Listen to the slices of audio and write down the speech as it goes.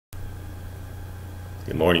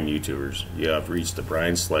Good morning, YouTubers. You have reached the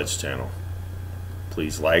Brian Sledge channel.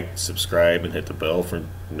 Please like, subscribe, and hit the bell for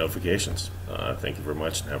notifications. Thank you very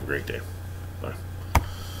much, and have a great day. Bye.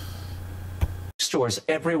 Stores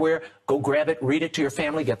everywhere. Go grab it, read it to your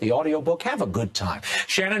family, get the audiobook, have a good time.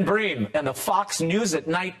 Shannon Bream and the Fox News at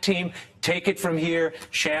Night team take it from here.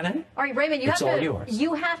 Shannon? All right, Raymond, you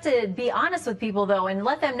have to be honest with people, though, and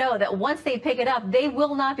let them know that once they pick it up, they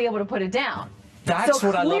will not be able to put it down. That's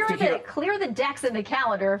what I love to hear. Clear the decks in the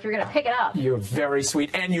calendar if you're going to pick it up. You're very sweet.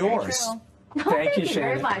 And yours. Thank you, Shannon.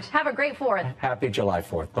 very much. Have a great 4th. Happy July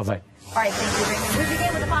 4th. Bye-bye. All right, thank you, Raymond. We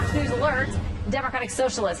begin with the Fox News alert. Democratic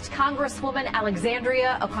Socialist Congresswoman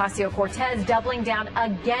Alexandria Ocasio-Cortez doubling down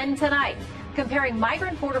again tonight, comparing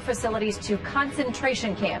migrant border facilities to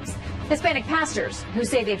concentration camps. Hispanic pastors who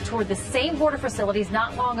say they've toured the same border facilities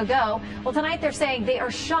not long ago, well, tonight they're saying they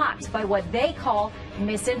are shocked by what they call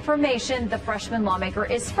misinformation the freshman lawmaker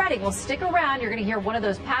is spreading. Well, stick around. You're going to hear one of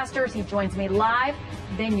those pastors. He joins me live.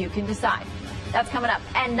 Then you can decide. That's coming up.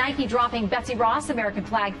 And Nike dropping Betsy Ross American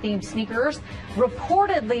flag-themed sneakers,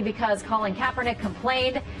 reportedly because Colin Kaepernick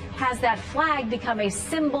complained. Has that flag become a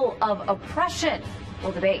symbol of oppression?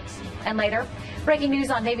 We'll debate. And later, breaking news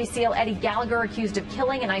on Navy SEAL Eddie Gallagher accused of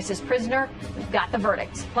killing an ISIS prisoner. We've got the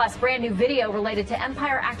verdict. Plus, brand new video related to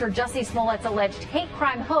Empire actor Jussie Smollett's alleged hate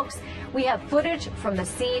crime hoax. We have footage from the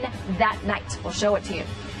scene that night. We'll show it to you.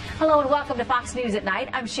 Hello and welcome to Fox News at Night.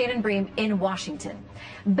 I'm Shannon Bream in Washington.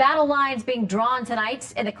 Battle lines being drawn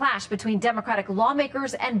tonight in a clash between Democratic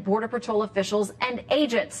lawmakers and Border Patrol officials and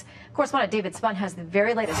agents. Correspondent David Spun has the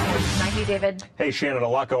very latest news. Thank you, David. Hey, Shannon, a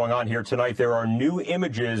lot going on here tonight. There are new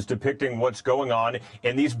images depicting what's going on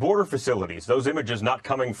in these border facilities. Those images not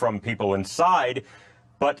coming from people inside,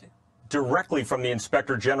 but directly from the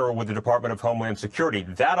Inspector General with the Department of Homeland Security.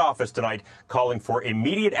 That office tonight calling for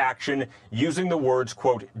immediate action using the words,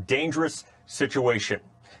 quote, dangerous situation.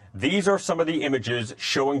 These are some of the images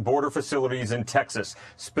showing border facilities in Texas,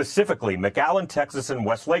 specifically McAllen, Texas and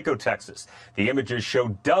Westlaco, Texas. The images show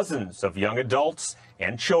dozens of young adults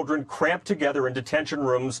and children cramped together in detention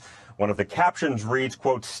rooms. One of the captions reads,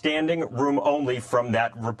 quote, standing room only from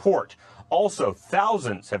that report. Also,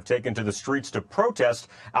 thousands have taken to the streets to protest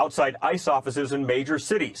outside ICE offices in major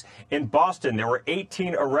cities. In Boston, there were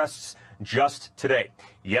 18 arrests just today.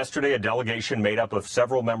 Yesterday, a delegation made up of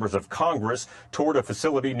several members of Congress toured a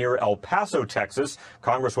facility near El Paso, Texas.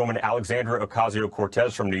 Congresswoman Alexandria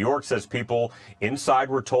Ocasio-Cortez from New York says people inside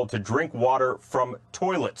were told to drink water from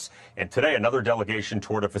toilets. And today, another delegation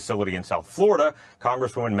toured a facility in South Florida.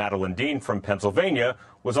 Congresswoman Madeline Dean from Pennsylvania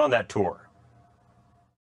was on that tour.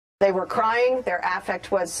 They were crying. Their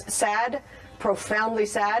affect was sad, profoundly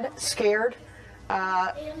sad, scared.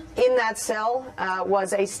 In that cell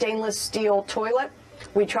was a stainless steel toilet.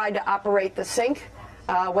 We tried to operate the sink.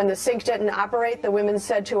 When the sink didn't operate, the women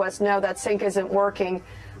said to us, no, that sink isn't working.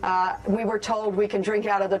 We were told we can drink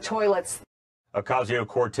out of the toilets.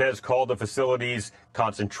 Ocasio-Cortez called the facilities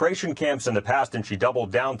concentration camps in the past, and she doubled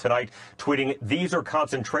down tonight, tweeting, these are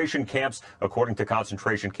concentration camps. According to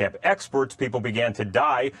concentration camp experts, people began to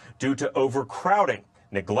die due to overcrowding,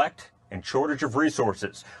 neglect, and shortage of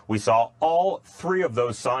resources. We saw all three of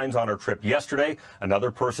those signs on our trip yesterday. Another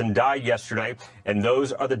person died yesterday, and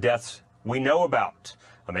those are the deaths we know about.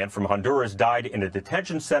 A man from Honduras died in a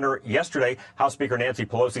detention center yesterday. House Speaker Nancy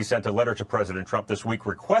Pelosi sent a letter to President Trump this week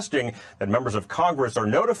requesting that members of Congress are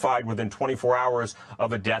notified within 24 hours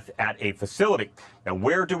of a death at a facility. Now,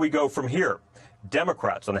 where do we go from here?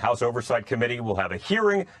 Democrats on the House Oversight Committee will have a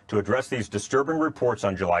hearing to address these disturbing reports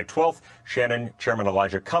on July 12th. Shannon, Chairman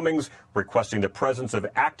Elijah Cummings requesting the presence of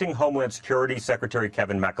Acting Homeland Security Secretary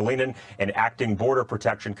Kevin McAleenan and Acting Border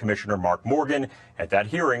Protection Commissioner Mark Morgan at that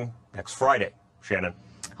hearing next Friday. Shannon.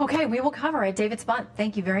 Okay, we will cover it. David Spunt,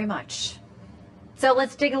 thank you very much. So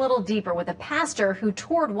let's dig a little deeper with a pastor who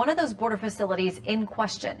toured one of those border facilities in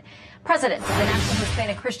question. President of the National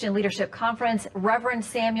Hispanic Christian Leadership Conference, Reverend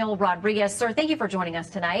Samuel Rodriguez. Sir, thank you for joining us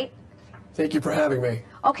tonight. Thank you for having me.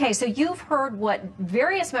 Okay, so you've heard what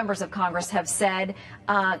various members of Congress have said.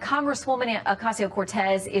 Congresswoman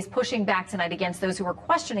Ocasio-Cortez is pushing back tonight against those who are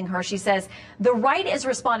questioning her. She says the right is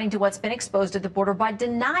responding to what's been exposed at the border by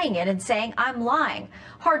denying it and saying, I'm lying.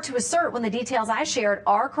 Hard to assert when the details I shared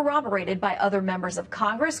are corroborated by other members of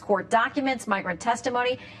Congress, court documents, migrant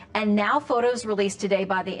testimony, and now photos released today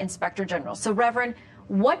by the Inspector General. So, Reverend,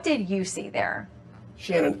 what did you see there?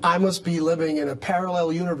 Shannon, I must be living in a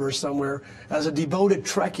parallel universe somewhere. As a devoted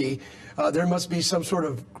Trekkie, there must be some sort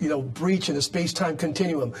of, breach in the space-time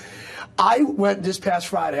continuum. I went this past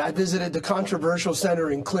Friday. I visited the controversial center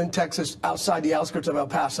in Clint, Texas, outside the outskirts of El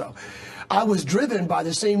Paso. I was driven by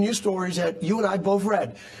the same news stories that you and I both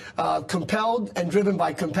read, compelled and driven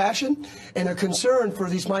by compassion and a concern for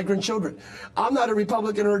these migrant children. I'm not a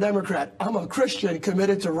Republican or a Democrat. I'm a Christian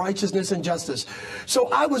committed to righteousness and justice. So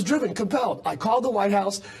I was driven, compelled. I called the White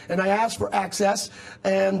House and I asked for access,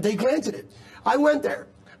 and they granted it. I went there.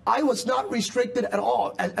 I was not restricted at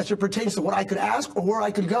all as it pertains to what I could ask or where I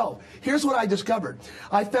could go. Here's what I discovered.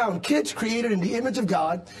 I found kids created in the image of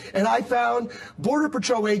God, and I found Border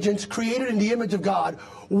Patrol agents created in the image of God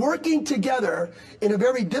working together in a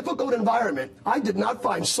very difficult environment. I did not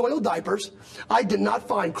find soiled diapers. I did not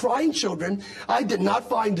find crying children. I did not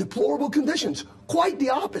find deplorable conditions. Quite the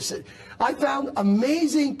opposite. I found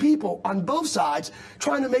amazing people on both sides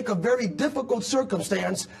trying to make a very difficult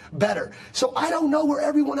circumstance better. So I don't know where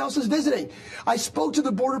everyone else is visiting. I spoke to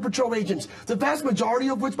the Border Patrol agents, the vast majority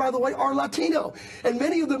of which, by the way, are Latino. And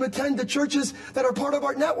many of them attend the churches that are part of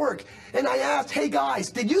our network. And I asked, hey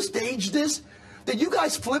guys, did you stage this? Did you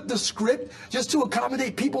guys flip the script just to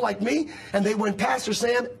accommodate people like me? And they went, Pastor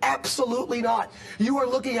Sam, absolutely not. You are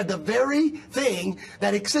looking at the very thing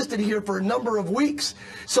that existed here for a number of weeks.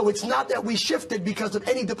 So it's not that we shifted because of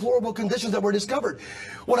any deplorable conditions that were discovered.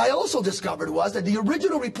 What I also discovered was that the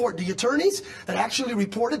original report, the attorneys that actually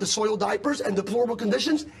reported the soiled diapers and deplorable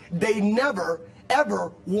conditions, they never,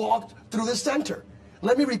 ever walked through the center.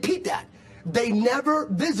 Let me repeat that. They never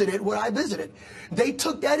visited what I visited. They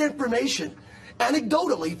took that information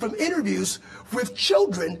anecdotally from interviews with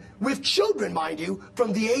children, mind you,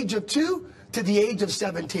 from the age of 2 to the age of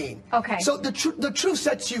 17. Okay. So the truth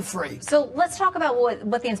sets you free. So let's talk about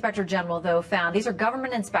what the Inspector General, though, found. These are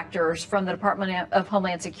government inspectors from the Department of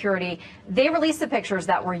Homeland Security. They released the pictures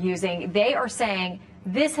that we're using. They are saying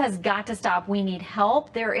this has got to stop. We need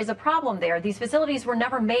help. There is a problem there. These facilities were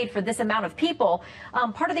never made for this amount of people.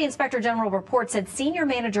 Part of the Inspector General report said senior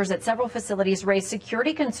managers at several facilities raised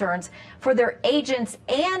security concerns for their agents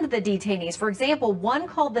and the detainees. For example, one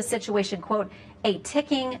called the situation, quote, a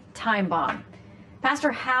ticking time bomb.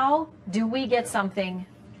 Pastor, how do we get something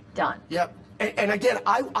done? Yep. And again,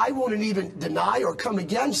 I wouldn't even deny or come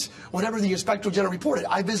against whatever the Inspector General reported.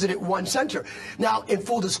 I visited one center. Now, in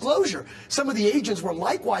full disclosure, some of the agents were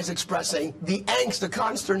likewise expressing the angst, the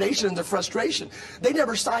consternation, and the frustration. They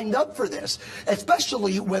never signed up for this,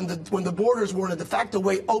 especially when the borders were in a de facto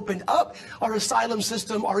way opened up. Our asylum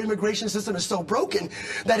system, our immigration system is so broken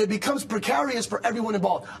that it becomes precarious for everyone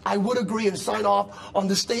involved. I would agree and sign off on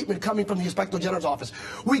the statement coming from the Inspector General's office.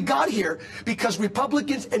 We got here because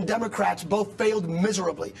Republicans and Democrats both failed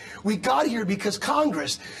miserably. We got here because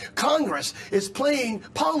Congress is playing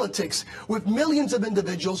politics with millions of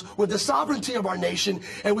individuals, with the sovereignty of our nation,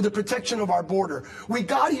 and with the protection of our border. We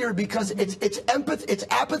got here because it's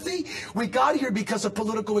apathy. We got here because of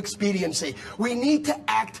political expediency. We need to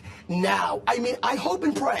act now. I mean, I hope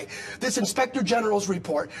and pray this Inspector General's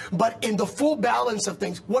report, but in the full balance of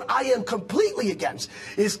things, what I am completely against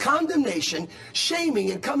is condemnation,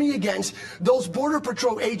 shaming, and coming against those Border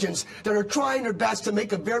Patrol agents that are trying their best to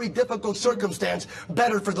make a very difficult circumstance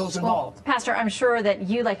better for those involved. Well, Pastor, I'm sure that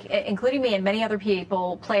you, like including me and many other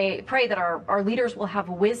people, pray that our leaders will have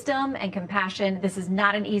wisdom and compassion. This is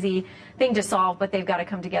not an easy thing to solve, but they've got to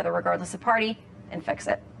come together regardless of party and fix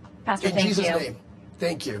it. Pastor, thank you. In Jesus' name,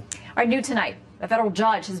 thank you. All right, new tonight, a federal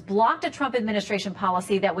judge has blocked a Trump administration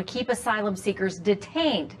policy that would keep asylum seekers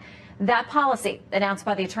detained. That policy, announced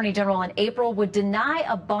by the Attorney General in April, would deny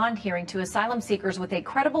a bond hearing to asylum seekers with a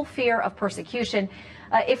credible fear of persecution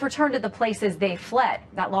if returned to the places they fled.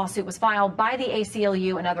 That lawsuit was filed by the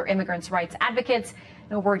ACLU and other immigrants' rights advocates.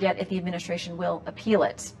 No word yet if the administration will appeal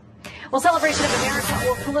it. Well, celebration of America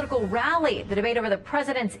or political rally. The debate over the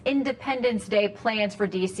president's Independence Day plans for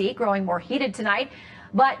D.C. growing more heated tonight.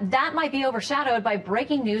 But that might be overshadowed by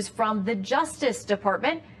breaking news from the Justice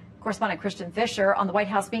Department. Correspondent Kristen Fisher on the White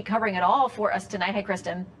House beat covering it all for us tonight. Hey,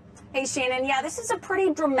 Kristen. Hey, Shannon. Yeah, this is a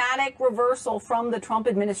pretty dramatic reversal from the Trump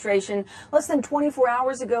administration. Less than 24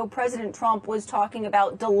 hours ago, President Trump was talking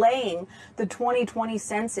about delaying the 2020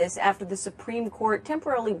 census after the Supreme Court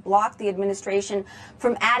temporarily blocked the administration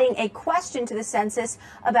from adding a question to the census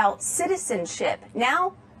about citizenship.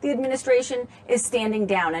 Now, the administration is standing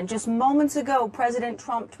down. And just moments ago, President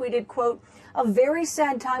Trump tweeted, quote, a very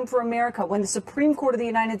sad time for America when the Supreme Court of the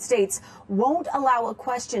United States won't allow a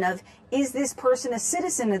question of, is this person a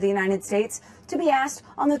citizen of the United States, to be asked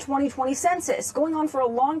on the 2020 census. Going on for a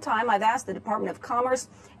long time, I've asked the Department of Commerce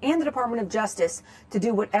and the Department of Justice to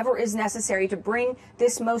do whatever is necessary to bring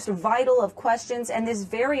this most vital of questions and this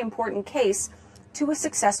very important case to a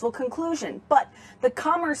successful conclusion. But the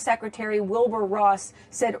Commerce Secretary Wilbur Ross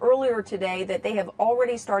said earlier today that they have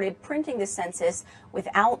already started printing the census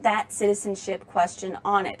without that citizenship question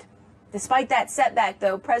on it. Despite that setback,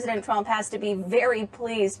 though, President Trump has to be very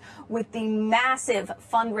pleased with the massive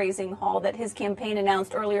fundraising haul that his campaign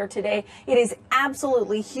announced earlier today. It is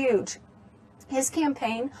absolutely huge. His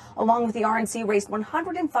campaign, along with the RNC, raised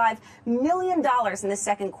 $105 million in the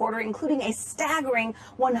second quarter, including a staggering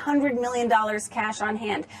 $100 million cash on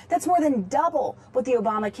hand. That's more than double what the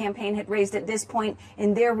Obama campaign had raised at this point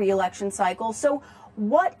in their re-election cycle. So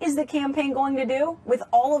what is the campaign going to do with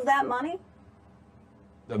all of that money?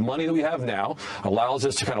 The money that we have now allows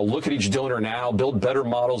us to kind of look at each donor now, build better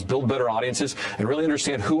models, build better audiences, and really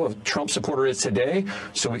understand who a Trump supporter is today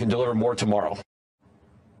so we can deliver more tomorrow.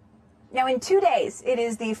 Now, in 2 days, it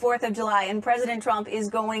is the 4th of July, and President Trump is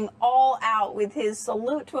going all out with his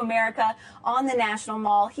salute to America on the National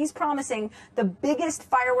Mall. He's promising the biggest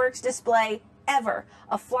fireworks display ever,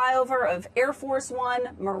 a flyover of Air Force One,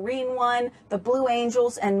 Marine One, the Blue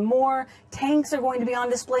Angels, and more. Tanks are going to be on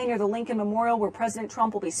display near the Lincoln Memorial where President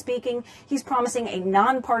Trump will be speaking. He's promising a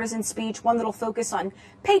nonpartisan speech, one that'll focus on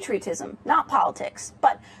patriotism, not politics.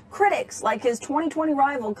 But critics, like his 2020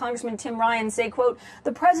 rival, Congressman Tim Ryan, say, quote,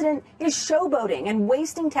 the president is showboating and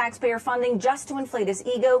wasting taxpayer funding just to inflate his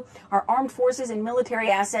ego. Our armed forces and military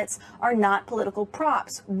assets are not political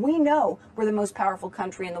props. We know we're the most powerful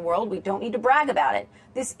country in the world. We don't need to brag about it.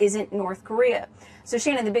 This isn't North Korea. So,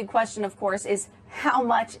 Shannon, the big question, of course, is how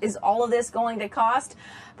much is all of this going to cost?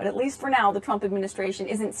 But at least for now, the Trump administration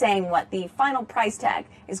isn't saying what the final price tag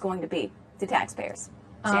is going to be to taxpayers.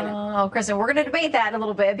 Shannon. Oh, Kristen, we're going to debate that a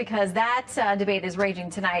little bit because that debate is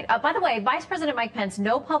raging tonight. By the way, Vice President Mike Pence,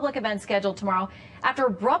 no public event scheduled tomorrow after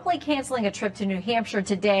abruptly canceling a trip to New Hampshire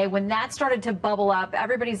today. When that started to bubble up,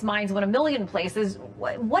 everybody's minds went a million places.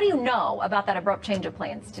 What do you know about that abrupt change of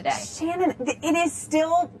plans today? Shannon, it is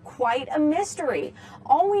still quite a mystery.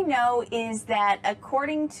 All we know is that,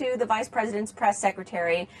 according to the Vice President's press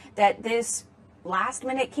secretary, that this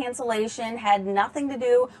last-minute cancellation had nothing to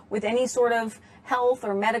do with any sort of health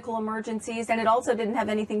or medical emergencies, and it also didn't have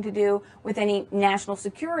anything to do with any national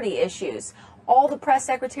security issues. All the press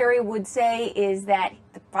secretary would say is that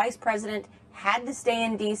the vice president had to stay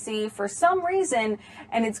in D.C. for some reason,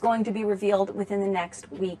 and it's going to be revealed within the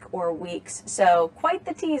next week or weeks. So quite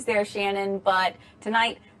the tease there, Shannon, but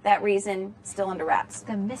tonight that reason still under wraps.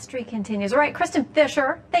 The mystery continues. All right, Kristen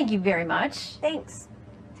Fisher, thank you very much. Thanks.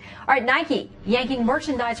 All right, Nike yanking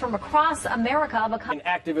merchandise from across America.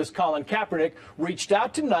 Activist Colin Kaepernick reached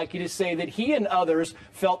out to Nike to say that he and others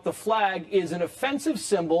felt the flag is an offensive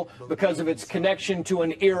symbol because of its connection to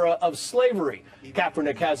an era of slavery.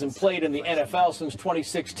 Kaepernick hasn't played in the NFL since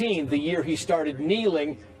 2016, the year he started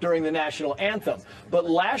kneeling during the national anthem. But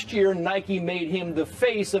last year, Nike made him the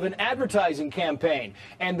face of an advertising campaign,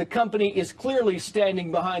 and the company is clearly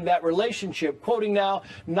standing behind that relationship. Quoting now,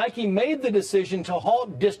 Nike made the decision to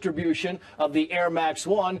halt distribution of the Air Max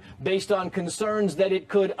 1 based on concerns that it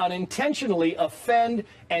could unintentionally offend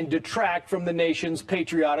and detract from the nation's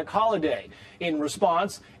patriotic holiday. In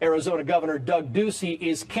response, Arizona Governor Doug Ducey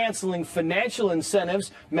is canceling financial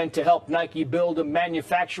incentives meant to help Nike build a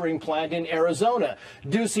manufacturing plant in Arizona.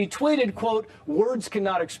 Ducey tweeted, quote, words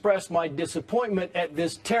cannot express my disappointment at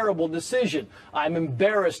this terrible decision. I'm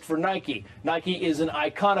embarrassed for Nike. Nike is an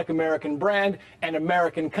iconic American brand and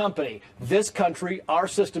American company. This country, our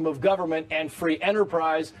system of government and free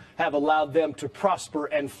enterprise have allowed them to prosper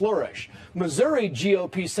and flourish. Missouri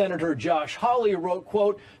GOP Senator Josh Hawley wrote,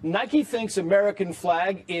 quote, Nike thinks American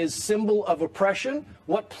flag is symbol of oppression.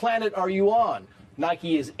 What planet are you on?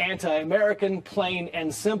 Nike is anti-American, plain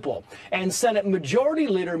and simple. And Senate Majority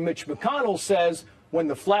Leader Mitch McConnell says when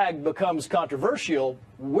the flag becomes controversial,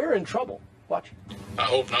 we're in trouble. Watch. I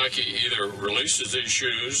hope Nike either releases these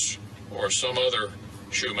shoes or some other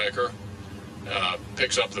shoemaker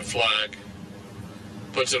picks up the flag,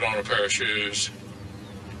 puts it on a pair of shoes,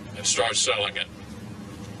 and starts selling it.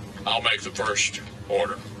 I'll make the first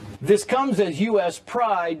order. This comes as U.S.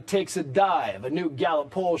 pride takes a dive. A new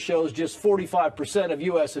Gallup poll shows just 45% of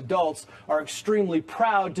U.S. adults are extremely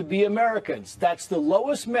proud to be Americans. That's the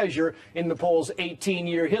lowest measure in the poll's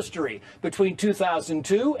 18-year history. Between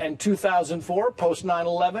 2002 and 2004, post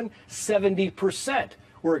 9/11, 70%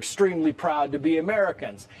 were extremely proud to be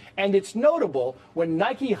Americans. And it's notable, when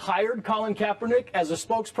Nike hired Colin Kaepernick as a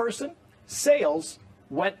spokesperson, sales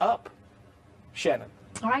went up. Shannon.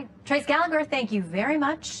 All right, Trace Gallagher, thank you very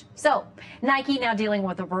much. So, Nike now dealing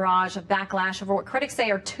with a barrage of backlash over what critics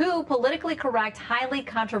say are two politically correct, highly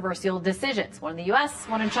controversial decisions, one in the U.S.,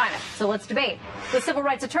 one in China. So let's debate. The civil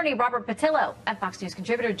rights attorney Robert Patillo and Fox News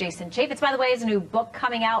contributor Jason Chaffetz, by the way, has a new book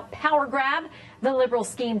coming out, Power Grab, The Liberal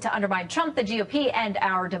Scheme to Undermine Trump, the GOP, and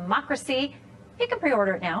Our Democracy. You can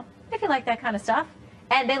pre-order it now if you like that kind of stuff.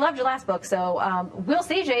 And they loved your last book, so we'll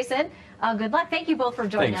see, Jason. Good luck. Thank you both for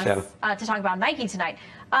joining us to talk about Nike tonight.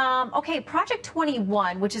 Okay, Project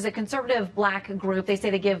 21, which is a conservative black group. They say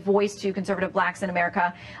they give voice to conservative blacks in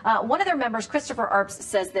America. One of their members, Christopher Arps,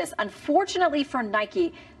 says this: unfortunately for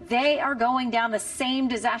Nike, they are going down the same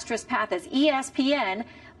disastrous path as ESPN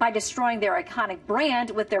by destroying their iconic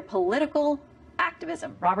brand with their political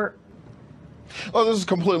activism. Robert? Well, this is a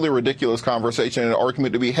completely ridiculous conversation and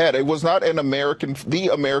argument to be had. It was not the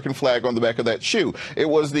American flag on the back of that shoe. It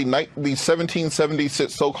was the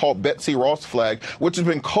 1776 so-called Betsy Ross flag, which has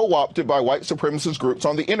been co-opted by white supremacist groups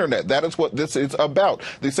on the internet. That is what this is about.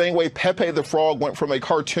 The same way Pepe the Frog went from a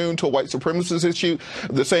cartoon to a white supremacist issue,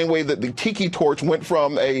 the same way that the tiki torch went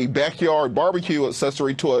from a backyard barbecue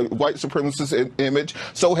accessory to a white supremacist image,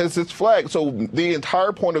 so has this flag. So the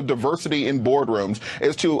entire point of diversity in boardrooms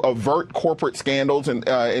is to avert corporate scandals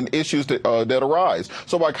and issues that arise.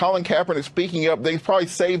 So by Colin Kaepernick speaking up, they probably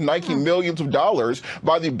saved Nike millions of dollars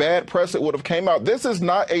by the bad press that would have came out. This is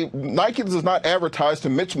not Nike does not advertise to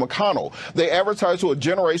Mitch McConnell. They advertise to a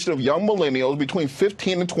generation of young millennials between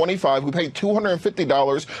 15 and 25 who paid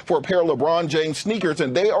 $250 for a pair of LeBron James sneakers,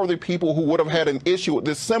 and they are the people who would have had an issue with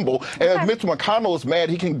this symbol. And if Mitch McConnell is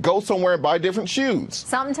mad, he can go somewhere and buy different shoes.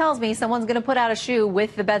 Something tells me someone's going to put out a shoe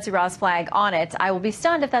with the Betsy Ross flag on it. I will be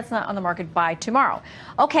stunned if that's not on the market by tomorrow.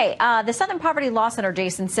 Okay, the Southern Poverty Law Center,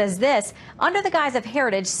 Jason, says this: under the guise of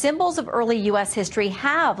heritage, symbols of early U.S. history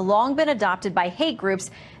have long been adopted by hate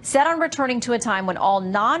groups set on returning to a time when all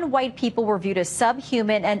non-white people were viewed as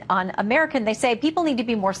subhuman and un-American. They say people need to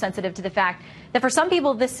be more sensitive to the fact that for some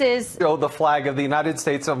people this is the flag of the United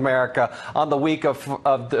States of America on the week of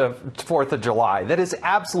the 4th of July. That is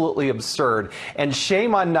absolutely absurd, and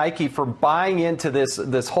shame on Nike for buying into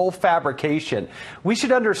this whole fabrication. We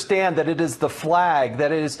should understand that it is the flag,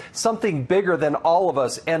 that it is something bigger than all of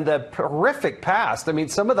us, and the horrific past. I mean,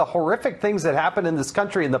 some of the horrific things that happened in this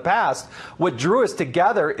country in the past, what drew us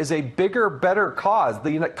together is a bigger, better cause.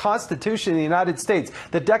 The Constitution of the United States,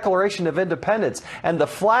 the Declaration of Independence, and the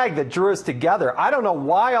flag that drew us together. I don't know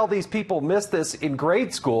why all these people missed this in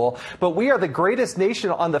grade school, but we are the greatest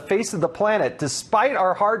nation on the face of the planet. Despite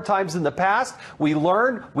our hard times in the past, we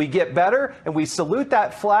learn, we get better, and we salute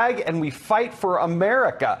that flag, and we fight for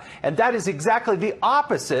America. And that is exactly the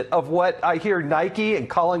opposite of what I hear Nike and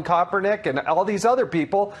Colin Kaepernick and all these other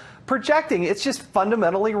people projecting. It's just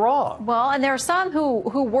fundamentally wrong. Well, and there are some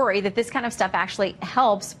who worry that this kind of stuff actually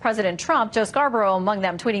helps President Trump. Joe Scarborough among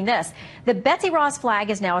them, tweeting this: the Betsy Ross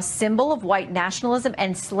flag is now a symbol of white nationalism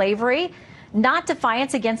and slavery, not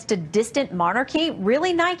defiance against a distant monarchy.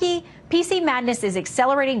 Really, Nike? PC madness is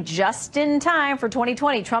accelerating just in time for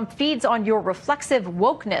 2020. Trump feeds on your reflexive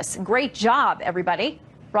wokeness. Great job, everybody.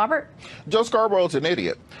 Robert? Joe Scarborough is an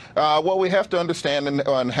idiot. What we have to understand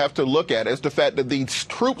and have to look at is the fact that these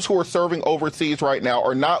troops who are serving overseas right now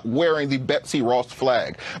are not wearing the Betsy Ross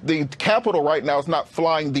flag. The Capitol right now is not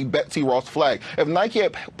flying the Betsy Ross flag. If Nike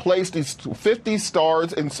had placed these 50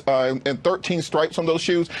 stars and 13 stripes on those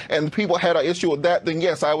shoes and people had an issue with that, then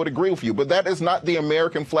yes, I would agree with you. But that is not the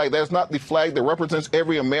American flag. That is not the flag that represents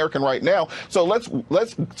every American right now. So let's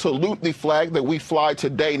salute the flag that we fly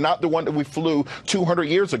today, not the one that we flew 200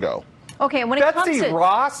 years ago. Okay, when it comes to Betsy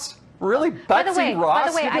Ross? Really? Betsy Ross? By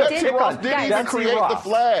the way, Betsy Ross didn't even create the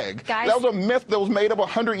flag. Guys, that was a myth that was made up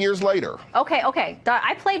 100 years later. Okay.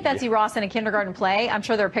 I played Betsy Ross in a kindergarten play. I'm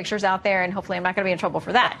sure there are pictures out there, and hopefully I'm not going to be in trouble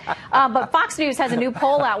for that. But Fox News has a new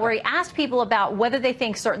poll out where he asked people about whether they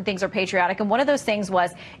think certain things are patriotic. And one of those things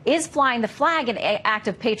was, is flying the flag an act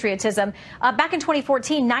of patriotism? Back in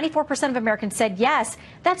 2014, 94% of Americans said yes.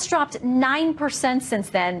 That's dropped 9% since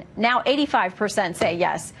then. Now 85% say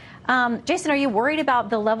yes. Jason, are you worried about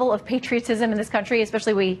the level of patriotism in this country,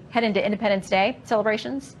 especially we head into Independence Day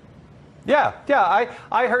celebrations? Yeah.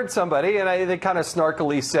 I heard somebody, and they kind of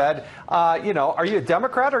snarkily said, are you a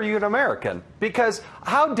Democrat or are you an American? Because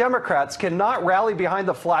how Democrats cannot rally behind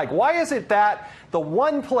the flag? Why is it that the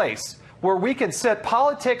one place where we can set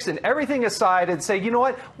politics and everything aside and say, you know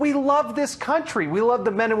what, we love this country. We love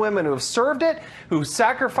the men and women who have served it, who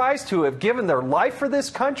sacrificed, who have given their life for this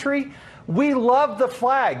country. We love the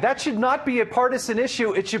flag. That should not be a partisan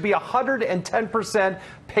issue. It should be 110%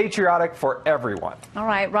 patriotic for everyone. All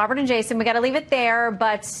right, Robert and Jason, we got to leave it there,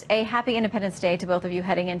 but a happy Independence Day to both of you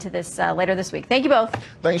heading into this later this week. Thank you both.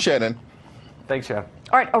 Thanks, Shannon. Thanks, Shannon.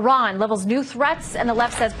 All right, Iran levels new threats, and the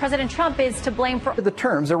left says President Trump is to blame for the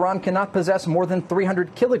terms. Iran cannot possess more than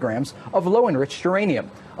 300 kilograms of low-enriched uranium,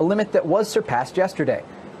 a limit that was surpassed yesterday.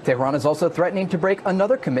 Tehran is also threatening to break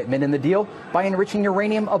another commitment in the deal by enriching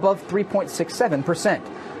uranium above 3.67%.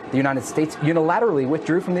 The United States unilaterally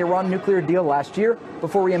withdrew from the Iran nuclear deal last year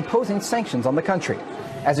before reimposing sanctions on the country.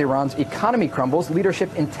 As Iran's economy crumbles,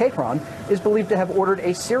 leadership in Tehran is believed to have ordered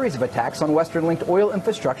a series of attacks on Western-linked oil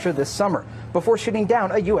infrastructure this summer before shooting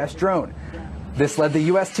down a U.S. drone. This led the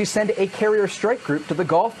U.S. to send a carrier strike group to the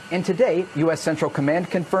Gulf, and today, U.S. Central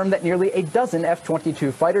Command confirmed that nearly a dozen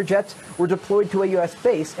F-22 fighter jets were deployed to a U.S.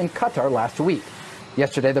 base in Qatar last week.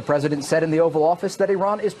 Yesterday, the president said in the Oval Office that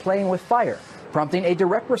Iran is playing with fire, prompting a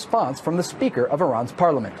direct response from the Speaker of Iran's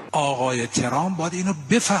parliament.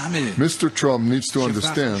 Mr. Trump needs to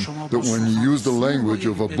understand that when you use the language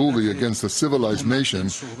of a bully against a civilized nation,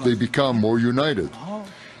 they become more united.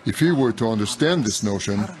 If he were to understand this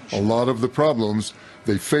notion, a lot of the problems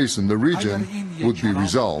they face in the region would be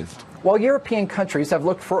resolved. While European countries have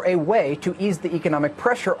looked for a way to ease the economic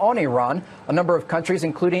pressure on Iran, a number of countries,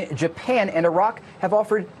 including Japan and Iraq, have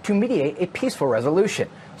offered to mediate a peaceful resolution.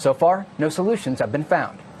 So far, no solutions have been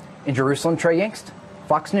found. In Jerusalem, Trey Yingst,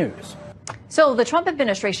 Fox News. So the Trump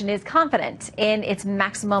administration is confident in its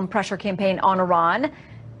maximum pressure campaign on Iran.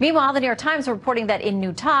 Meanwhile, the New York Times is reporting that in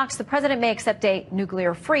new talks, the president may accept a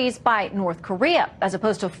nuclear freeze by North Korea, as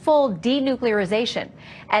opposed to full denuclearization.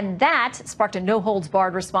 And that sparked a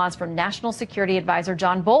no-holds-barred response from National Security Advisor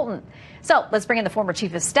John Bolton. So let's bring in the former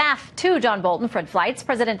chief of staff to John Bolton, Fred Fleitz,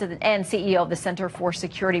 president and CEO of the Center for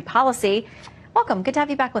Security Policy. Welcome. Good to have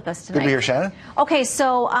you back with us tonight. Good to be here, Shannon. Okay,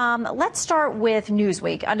 so let's start with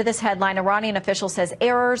Newsweek. Under this headline, Iranian official says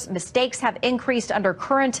errors, mistakes have increased under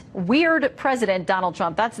current weird president Donald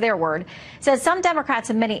Trump. That's their word. Says some Democrats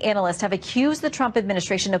and many analysts have accused the Trump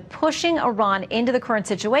administration of pushing Iran into the current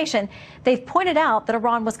situation. They've pointed out that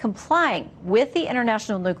Iran was complying with the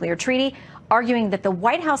International Nuclear Treaty, arguing that the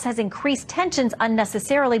White House has increased tensions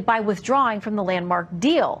unnecessarily by withdrawing from the landmark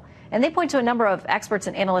deal. And they point to a number of experts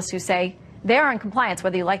and analysts who say they are in compliance,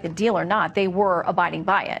 whether you like the deal or not. They were abiding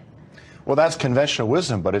by it. Well, that's conventional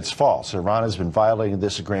wisdom, but it's false. Iran has been violating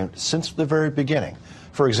this agreement since the very beginning.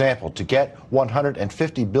 For example, to get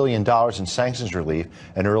 $150 billion in sanctions relief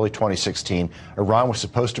in early 2016, Iran was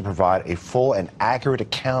supposed to provide a full and accurate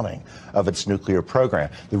accounting of its nuclear program.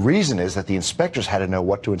 The reason is that the inspectors had to know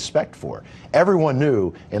what to inspect for. Everyone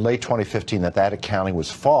knew in late 2015 that that accounting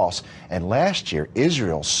was false, and last year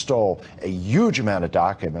Israel stole a huge amount of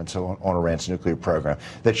documents on Iran's nuclear program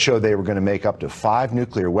that showed they were going to make up to 5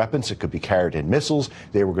 nuclear weapons that could be carried in missiles.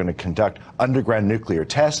 They were going to conduct underground nuclear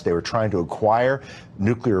tests. They were trying to acquire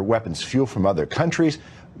nuclear weapons fuel from other countries.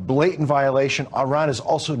 Blatant violation. Iran has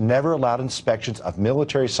also never allowed inspections of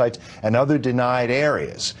military sites and other denied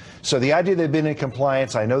areas. So the idea they've been in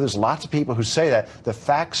compliance, I know there's lots of people who say that. The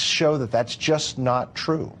facts show that that's just not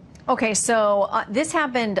true. Okay, so this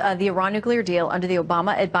happened, the Iran nuclear deal under the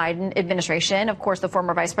Obama-Biden administration. Of course, the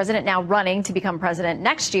former vice president, now running to become president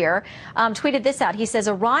next year, tweeted this out. He says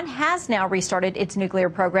Iran has now restarted its nuclear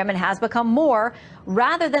program and has become more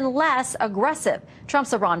rather than less aggressive.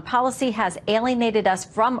 Trump's Iran policy has alienated us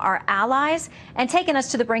from our allies and taken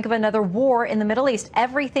us to the brink of another war in the Middle East.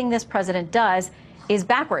 Everything this president does is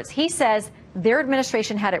backwards. He says their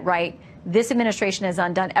administration had it right. This administration has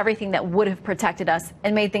undone everything that would have protected us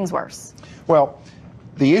and made things worse. Well,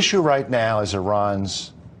 the issue right now is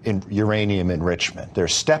Iran's uranium enrichment. They're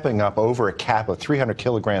stepping up over a cap of 300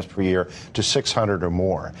 kilograms per year to 600 or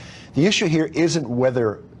more. The issue here isn't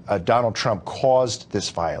whether Donald Trump caused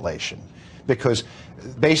this violation, because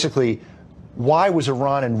basically, why was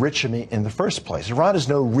Iran enriching it in the first place? Iran has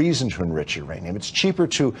no reason to enrich uranium. It's cheaper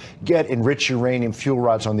to get enriched uranium fuel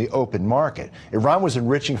rods on the open market. Iran was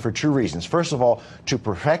enriching for 2 reasons. First of all, to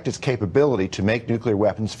perfect its capability to make nuclear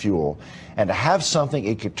weapons fuel and to have something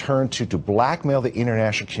it could turn to blackmail the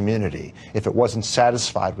international community if it wasn't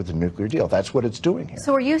satisfied with the nuclear deal. That's what it's doing here.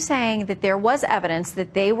 So are you saying that there was evidence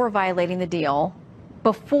that they were violating the deal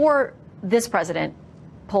before this president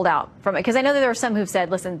pulled out from it? Because I know that there are some who've said,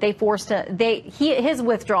 listen, his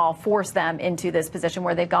withdrawal forced them into this position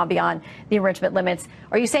where they've gone beyond the enrichment limits.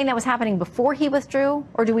 Are you saying that was happening before he withdrew,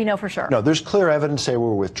 or do we know for sure? No, there's clear evidence they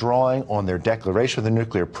were withdrawing on their declaration of the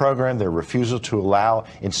nuclear program, their refusal to allow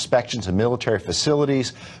inspections of military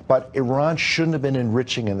facilities. But Iran shouldn't have been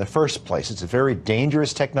enriching in the first place. It's a very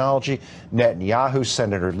dangerous technology. Netanyahu,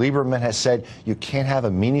 Senator Lieberman has said you can't have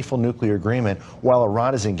a meaningful nuclear agreement while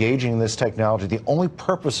Iran is engaging in this technology, the only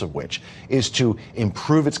purpose of which is to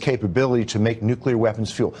improve its capability to make nuclear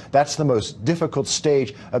weapons fuel. That's the most difficult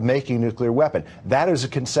stage of making a nuclear weapon. That is a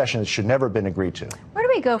concession that should never have been agreed to. Where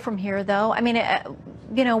do we go from here, though? I mean,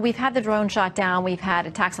 you know, we've had the drone shot down. We've had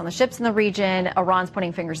attacks on the ships in the region. Iran's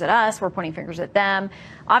pointing fingers at us. We're pointing fingers at them.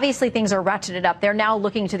 Obviously, things are ratcheted up. They're now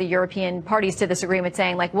looking to the European parties to this agreement,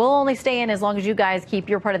 saying, like, we'll only stay in as long as you guys keep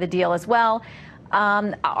your part of the deal as well.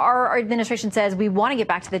 Our administration says we want to get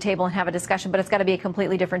back to the table and have a discussion, but it's got to be a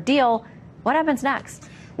completely different deal. What happens next?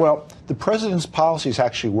 Well, the president's policy is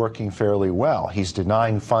actually working fairly well. He's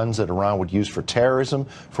denying funds that Iran would use for terrorism,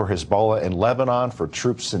 for Hezbollah in Lebanon, for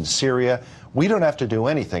troops in Syria. We don't have to do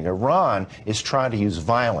anything. Iran is trying to use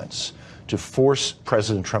violence to force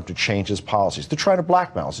President Trump to change his policies, to try to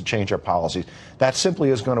blackmail us to change our policies. That simply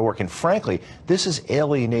isn't going to work. And frankly, this is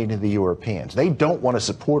alienating the Europeans. They don't want to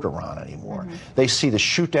support Iran anymore. They see the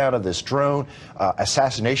shoot down of this drone,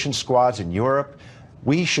 assassination squads in Europe.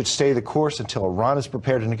 We should stay the course until Iran is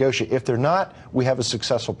prepared to negotiate. If they're not, we have a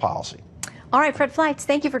successful policy. All right, Fred Flights,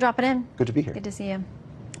 thank you for dropping in. Good to be here. Good to see you.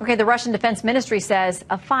 Okay, the Russian Defense Ministry says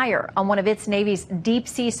a fire on one of its Navy's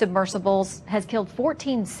deep-sea submersibles has killed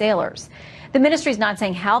 14 sailors. The ministry's not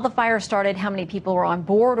saying how the fire started, how many people were on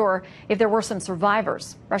board, or if there were some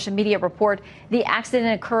survivors. Russian media report the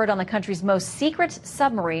accident occurred on the country's most secret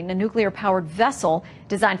submarine, a nuclear-powered vessel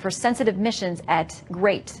designed for sensitive missions at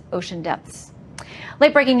great ocean depths.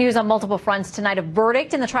 Late breaking news on multiple fronts tonight. A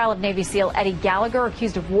verdict in the trial of Navy SEAL Eddie Gallagher,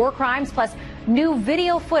 accused of war crimes, plus new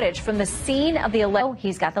video footage from the scene of the alleged.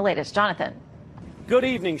 He's got the latest. Jonathan. Good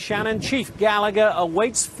evening, Shannon. Chief Gallagher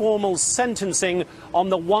awaits formal sentencing on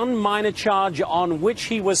the one minor charge on which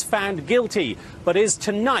he was found guilty, but is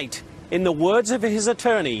tonight, in the words of his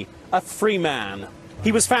attorney, a free man.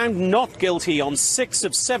 He was found not guilty on 6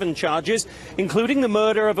 of 7 charges, including the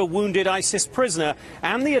murder of a wounded ISIS prisoner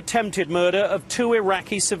and the attempted murder of 2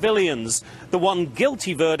 Iraqi civilians. The one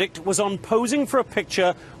guilty verdict was on posing for a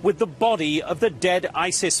picture with the body of the dead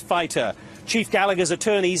ISIS fighter. Chief Gallagher's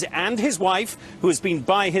attorneys and his wife, who has been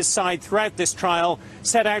by his side throughout this trial,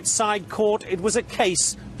 said outside court it was a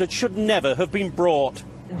case that should never have been brought.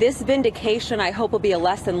 This vindication, I hope, will be a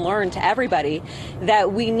lesson learned to everybody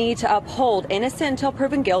that we need to uphold innocent until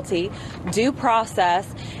proven guilty, due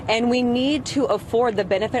process, and we need to afford the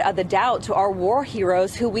benefit of the doubt to our war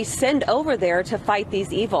heroes who we send over there to fight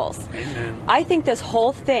these evils. Amen. I think this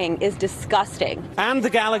whole thing is disgusting. And the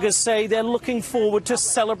Gallaghers say they're looking forward to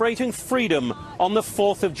celebrating freedom on the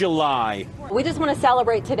 4th of July. We just want to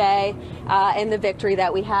celebrate today and the victory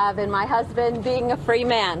that we have, and my husband being a free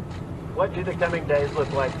man. What do the coming days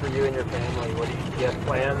look like for you and your family? What do you have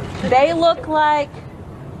plans? They look like,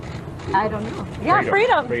 I don't know. Yeah,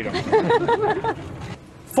 freedom.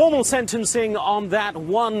 Formal sentencing on that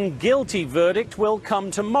one guilty verdict will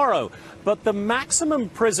come tomorrow, but the maximum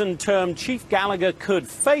prison term Chief Gallagher could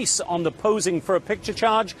face on the posing for a picture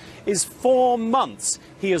charge is 4 months.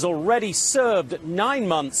 He has already served 9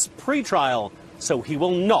 months pre-trial, so he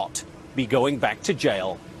will not be going back to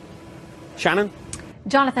jail. Shannon?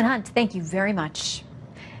 Jonathan Hunt, thank you very much.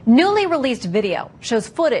 Newly released video shows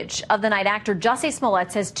footage of the night actor Jussie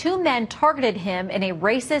Smollett says 2 men targeted him in a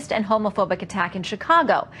racist and homophobic attack in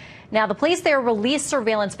Chicago. Now, the police there released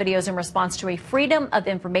surveillance videos in response to a Freedom of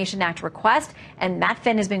Information Act request, and Matt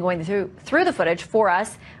Finn has been going through the footage for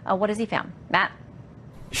us. What has he found? Matt?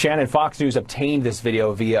 Shannon, Fox News obtained this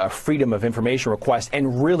video via a Freedom of Information request,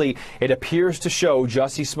 and really it appears to show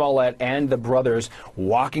Jussie Smollett and the brothers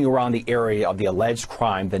walking around the area of the alleged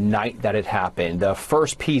crime the night that it happened. The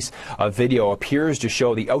first piece of video appears to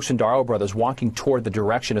show the Osundairo brothers walking toward the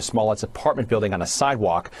direction of Smollett's apartment building on a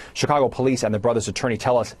sidewalk. Chicago police and the brothers' attorney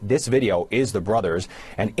tell us this video is the brothers,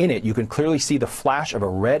 and in it you can clearly see the flash of a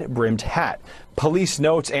red-brimmed hat. Police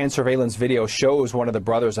notes and surveillance video shows one of the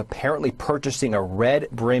brothers apparently purchasing a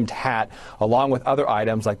red-brimmed hat along with other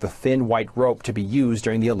items like the thin white rope to be used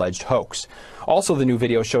during the alleged hoax. Also, the new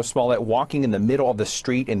video shows Smollett walking in the middle of the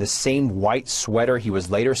street in the same white sweater he was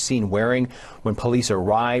later seen wearing when police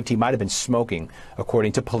arrived. He might have been smoking,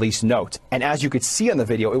 according to police notes. And as you could see on the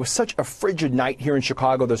video, it was such a frigid night here in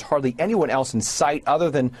Chicago. There's hardly anyone else in sight other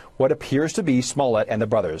than what appears to be Smollett and the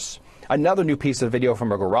brothers. Another new piece of video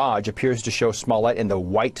from a garage appears to show Smollett in the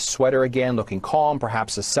white sweater again, looking calm,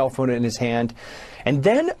 perhaps a cell phone in his hand. And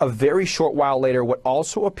then a very short while later, what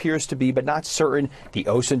also appears to be, but not certain, the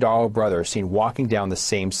Osundairo brothers seen walking down the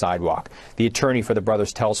same sidewalk. The attorney for the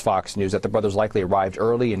brothers tells Fox News that the brothers likely arrived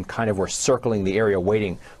early and kind of were circling the area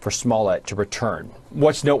waiting for Smollett to return.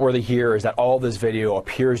 What's noteworthy here is that all this video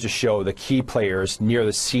appears to show the key players near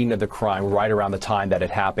the scene of the crime right around the time that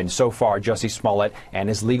it happened. So far, Jussie Smollett and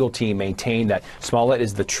his legal team maintain that Smollett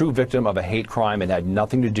is the true victim of a hate crime and had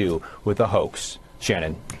nothing to do with the hoax.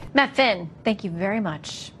 Shannon. Matt Finn, thank you very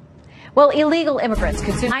much. Well, illegal immigrants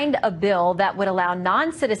could soon find a bill that would allow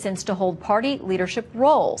non-citizens to hold party leadership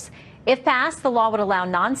roles. If passed, the law would allow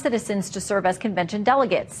non-citizens to serve as convention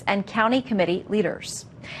delegates and county committee leaders.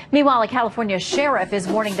 Meanwhile, a California sheriff is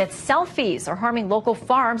warning that selfies are harming local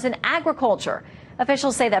farms and agriculture.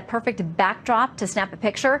 Officials say that perfect backdrop to snap a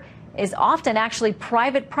picture is often actually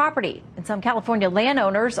private property. And some California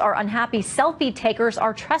landowners are unhappy selfie takers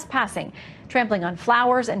are trespassing, trampling on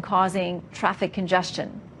flowers and causing traffic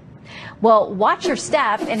congestion. Well, watch your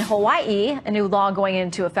step. In Hawaii, a new law going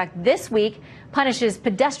into effect this week punishes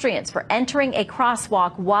pedestrians for entering a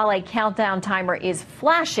crosswalk while a countdown timer is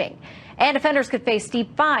flashing. And offenders could face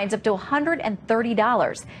steep fines up to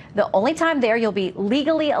 $130. The only time there you'll be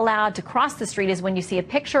legally allowed to cross the street is when you see a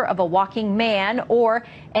picture of a walking man or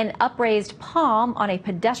an upraised palm on a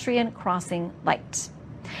pedestrian crossing light.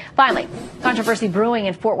 Finally, controversy brewing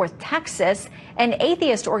in Fort Worth, Texas. An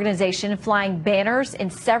atheist organization flying banners in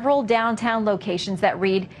several downtown locations that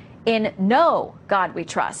read, "In No God We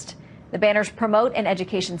Trust." The banners promote an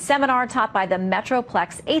education seminar taught by the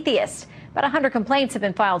Metroplex atheist. About 100 complaints have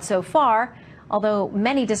been filed so far. Although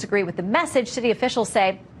many disagree with the message, city officials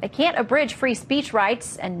say they can't abridge free speech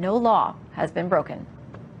rights and no law has been broken.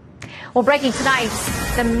 Well, breaking tonight,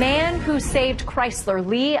 the man who saved Chrysler,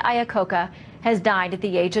 Lee Iacocca, has died at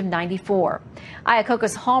the age of 94.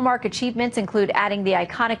 Iacocca's hallmark achievements include adding the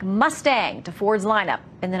iconic Mustang to Ford's lineup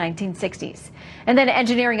in the 1960s, and then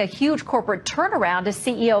engineering a huge corporate turnaround as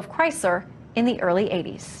CEO of Chrysler in the early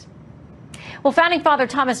 80s. Well, founding father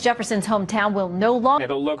Thomas Jefferson's hometown will no longer...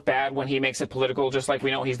 It'll look bad when he makes it political, just like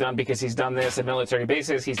we know he's done, because he's done this at military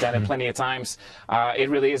bases. He's done it plenty of times.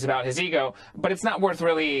 It really is about his ego, but it's not worth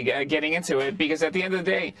really getting into it, because at the end of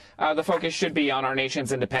the day, the focus should be on our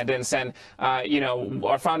nation's independence. And, you know,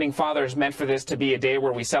 our founding fathers meant for this to be a day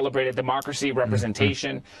where we celebrated democracy,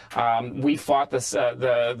 representation. We fought this,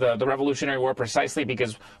 the Revolutionary War precisely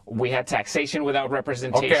because we had taxation without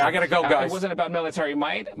representation. Okay, I got to go, guys. It wasn't about military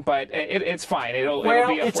might, but it's fine. It'll be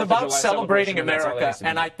a it's 4th of about July celebrating celebration, and that's all it America, has to be.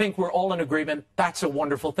 and I think we're all in agreement. That's a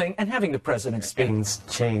wonderful thing, and having the president speak. Things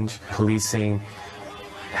change. Policing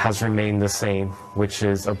has remained the same, which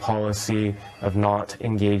is a policy of not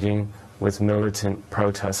engaging with militant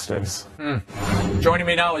protesters. Joining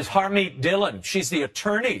me now is Harmeet Dillon. She's the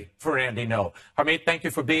attorney for Andy Ngo. Harmeet, thank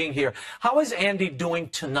you for being here. How is Andy doing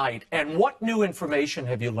tonight, and what new information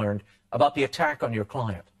have you learned about the attack on your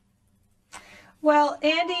client? Well,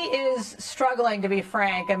 Andy is struggling, to be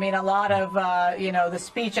frank. I mean, a lot of, the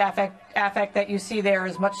speech affect that you see there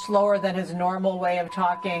is much slower than his normal way of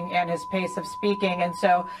talking and his pace of speaking. And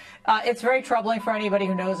so it's very troubling for anybody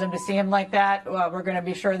who knows him to see him like that. We're going to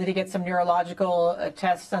be sure that he gets some neurological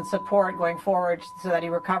tests and support going forward so that he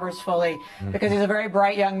recovers fully, because he's a very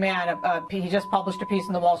bright young man. He just published a piece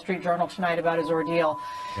in the Wall Street Journal tonight about his ordeal.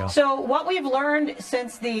 Yeah. So what we've learned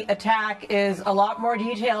since the attack is a lot more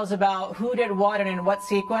details about who did what and in what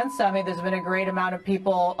sequence. I mean, there's been a great amount of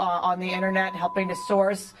people on the internet helping to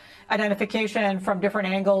source identification from different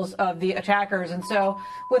angles of the attackers. And so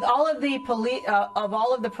with all of the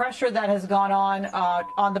all of the pressure that has gone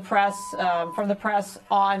on the press, from the press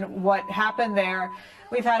on what happened there,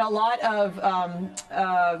 we've had a lot of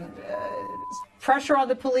pressure on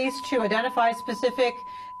the police to identify specific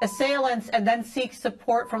assailants and then seek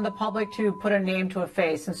support from the public to put a name to a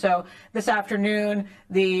face. And so this afternoon,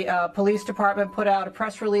 the police department put out a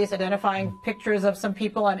press release identifying pictures of some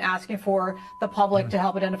people and asking for the public to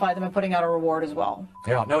help identify them and putting out a reward as well.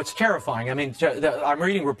 Yeah, no, it's terrifying. I mean, I'm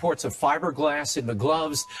reading reports of fiberglass in the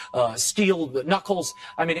gloves, steel knuckles.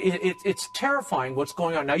 I mean, it's terrifying what's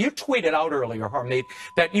going on. Now, you tweeted out earlier, Harmeet,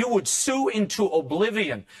 that you would sue into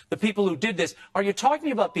oblivion the people who did this. Are you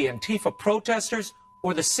talking about the Antifa protesters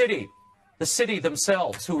or the city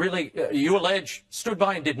themselves, who really, you allege, stood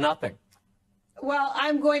by and did nothing? Well,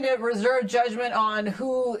 I'm going to reserve judgment on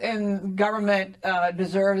who in government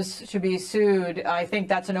deserves to be sued. I think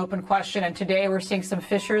that's an open question. And today we're seeing some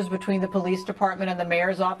fissures between the police department and the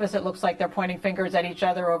mayor's office. It looks like they're pointing fingers at each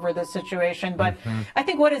other over this situation. But I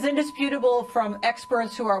think what is indisputable from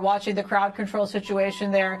experts who are watching the crowd control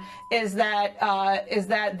situation there is that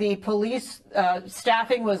the police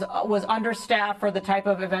staffing was understaffed for the type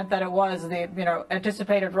of event that it was, the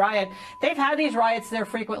anticipated riot. They've had these riots there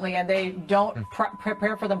frequently, and they don't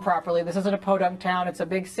prepare for them properly. This isn't a podunk town, it's a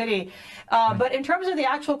big city. But in terms of the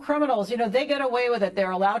actual criminals, they get away with it.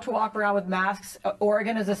 They're allowed to walk around with masks.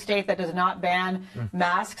 Oregon is a state that does not ban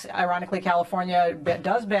masks. Ironically, California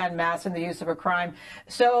does ban masks in the use of a crime.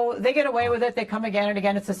 So they get away with it. They come again and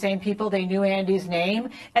again. It's the same people. They knew Andy's name.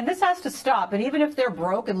 And this has to stop. And even if they're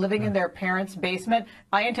broke and living in their parents' basement,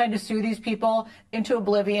 I intend to sue these people into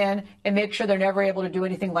oblivion and make sure they're never able to do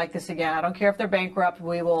anything like this again. I don't care if they're bankrupt.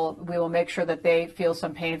 We will make sure that they feel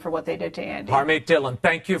some pain for what they did to Andy. Harmeet Dillon,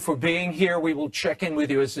 thank you for being here. We will check in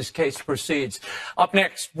with you as this case proceeds. Up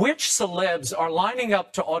next, which celebs are lining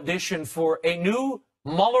up to audition for a new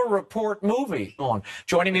Mueller report movie on.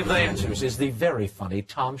 Joining me with the answers is the very funny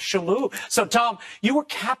Tom Shalhoub. So, Tom, you were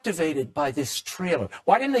captivated by this trailer.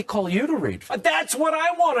 Why didn't they call you to read? That's what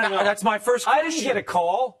I want to know. That's my first question. I didn't get a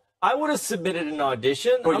call. I would have submitted an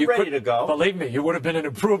audition. I'm ready to go. Believe me, you would have been an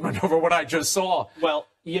improvement over what I just saw. Well,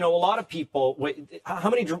 you know, a lot of people, how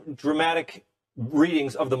many dramatic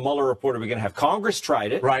readings of the Mueller report are we going to have? Congress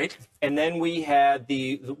tried it. Right. And then we had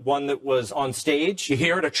the one that was on stage. You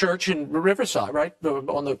hear at a church in Riverside, right?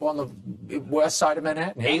 On the west side of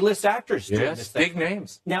Manhattan. Yeah. A-list actors doing this thing. Big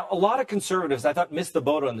names. Now, a lot of conservatives, I thought, missed the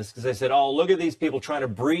boat on this because they said, oh, look at these people trying to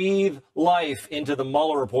breathe life into the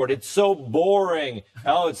Mueller report. It's so boring.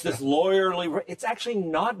 Oh, it's this lawyerly. It's actually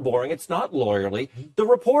not boring. It's not lawyerly. The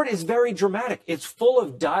report is very dramatic. It's full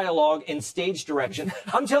of dialogue and stage direction.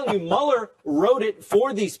 I'm telling you, Mueller wrote it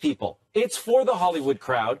for these people. It's for the Hollywood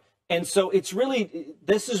crowd. And so it's really,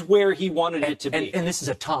 this is where he wanted it to be. And this is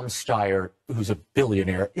a Tom Steyer, who's a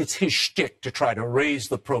billionaire. It's his shtick to try to raise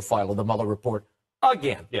the profile of the Mueller report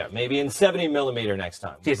again. Yeah, maybe in 70 millimeter next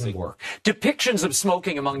time. Didn't work. Depictions of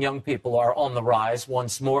smoking among young people are on the rise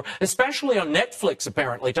once more, especially on Netflix,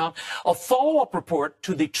 apparently, Tom. A follow-up report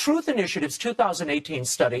to the Truth Initiative's 2018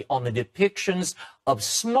 study on the depictions of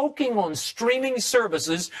smoking on streaming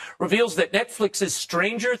services reveals that Netflix's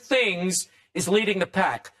Stranger Things is leading the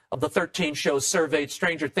pack. Of the 13 shows surveyed,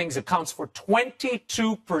 Stranger Things accounts for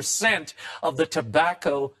 22% of the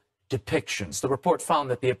tobacco depictions. The report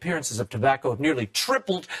found that the appearances of tobacco have nearly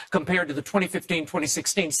tripled compared to the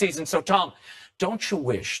 2015-2016 season. So, Tom, don't you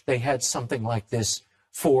wish they had something like this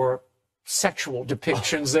for sexual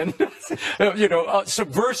depictions and,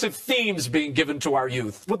 subversive themes being given to our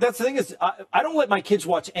youth? Well, that's the thing is, I don't let my kids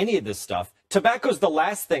watch any of this stuff. Tobacco's the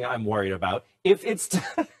last thing I'm worried about. If it's,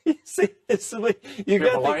 you see, you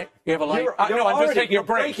have a light. No, I'm just taking a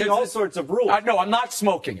break. Breaking all sorts of rules. No, I'm not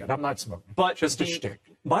smoking it. I'm not smoking. But just a shtick.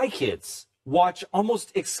 My kids watch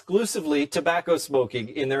almost exclusively tobacco smoking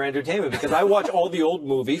in their entertainment because I watch all the old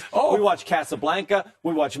movies. We watch Casablanca.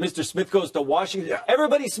 We watch Mr. Smith Goes to Washington. Yeah.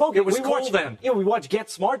 Everybody's smoking. It was cool then. Yeah, we watch Get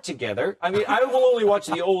Smart together. I mean, I will only watch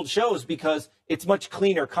the old shows because it's much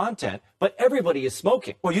cleaner content, but everybody is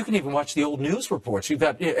smoking. Well, you can even watch the old news reports. You've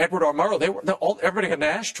got Edward R. Murrow. Everybody had an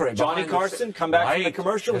ashtray. Johnny Carson, come back from the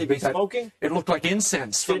commercial. He'd be smoking. It looked like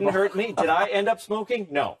incense. Didn't hurt me. Did I end up smoking?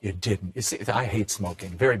 No. You didn't. You see, I hate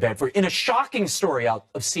smoking. Very bad for you. In a shocking story out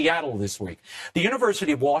of Seattle this week, the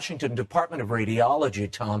University of Washington Department of Radiology,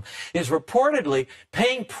 Tom, is reportedly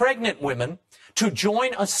paying pregnant women to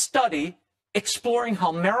join a study exploring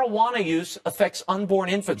how marijuana use affects unborn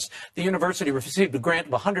infants. The university received a grant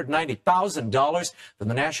of $190,000 from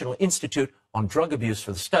the National Institute on Drug Abuse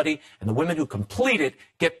for the study, and the women who complete it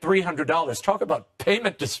get $300. Talk about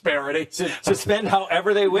payment disparity. To spend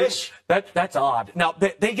however they wish? That's odd. Now,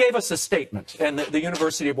 they gave us a statement, and the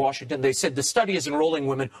University of Washington, they said the study is enrolling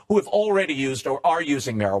women who have already used or are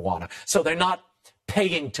using marijuana. So they're not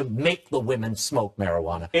paying to make the women smoke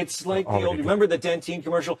marijuana. It's like the old, remember the Dentine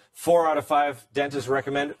commercial? 4 out of 5 dentists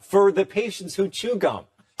recommend for the patients who chew gum.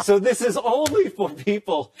 So this is only for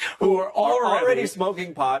people who are already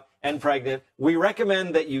smoking pot and pregnant. We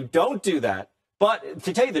recommend that you don't do that. But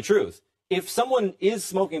to tell you the truth, if someone is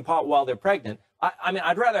smoking pot while they're pregnant, I mean,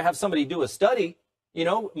 I'd rather have somebody do a study,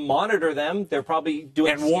 monitor them. They're probably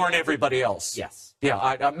doing and warn everybody else. Yes.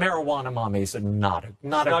 Yeah, marijuana mommies are not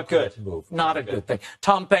a good move. Not a good thing.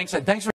 Tom, thanks. And thanks for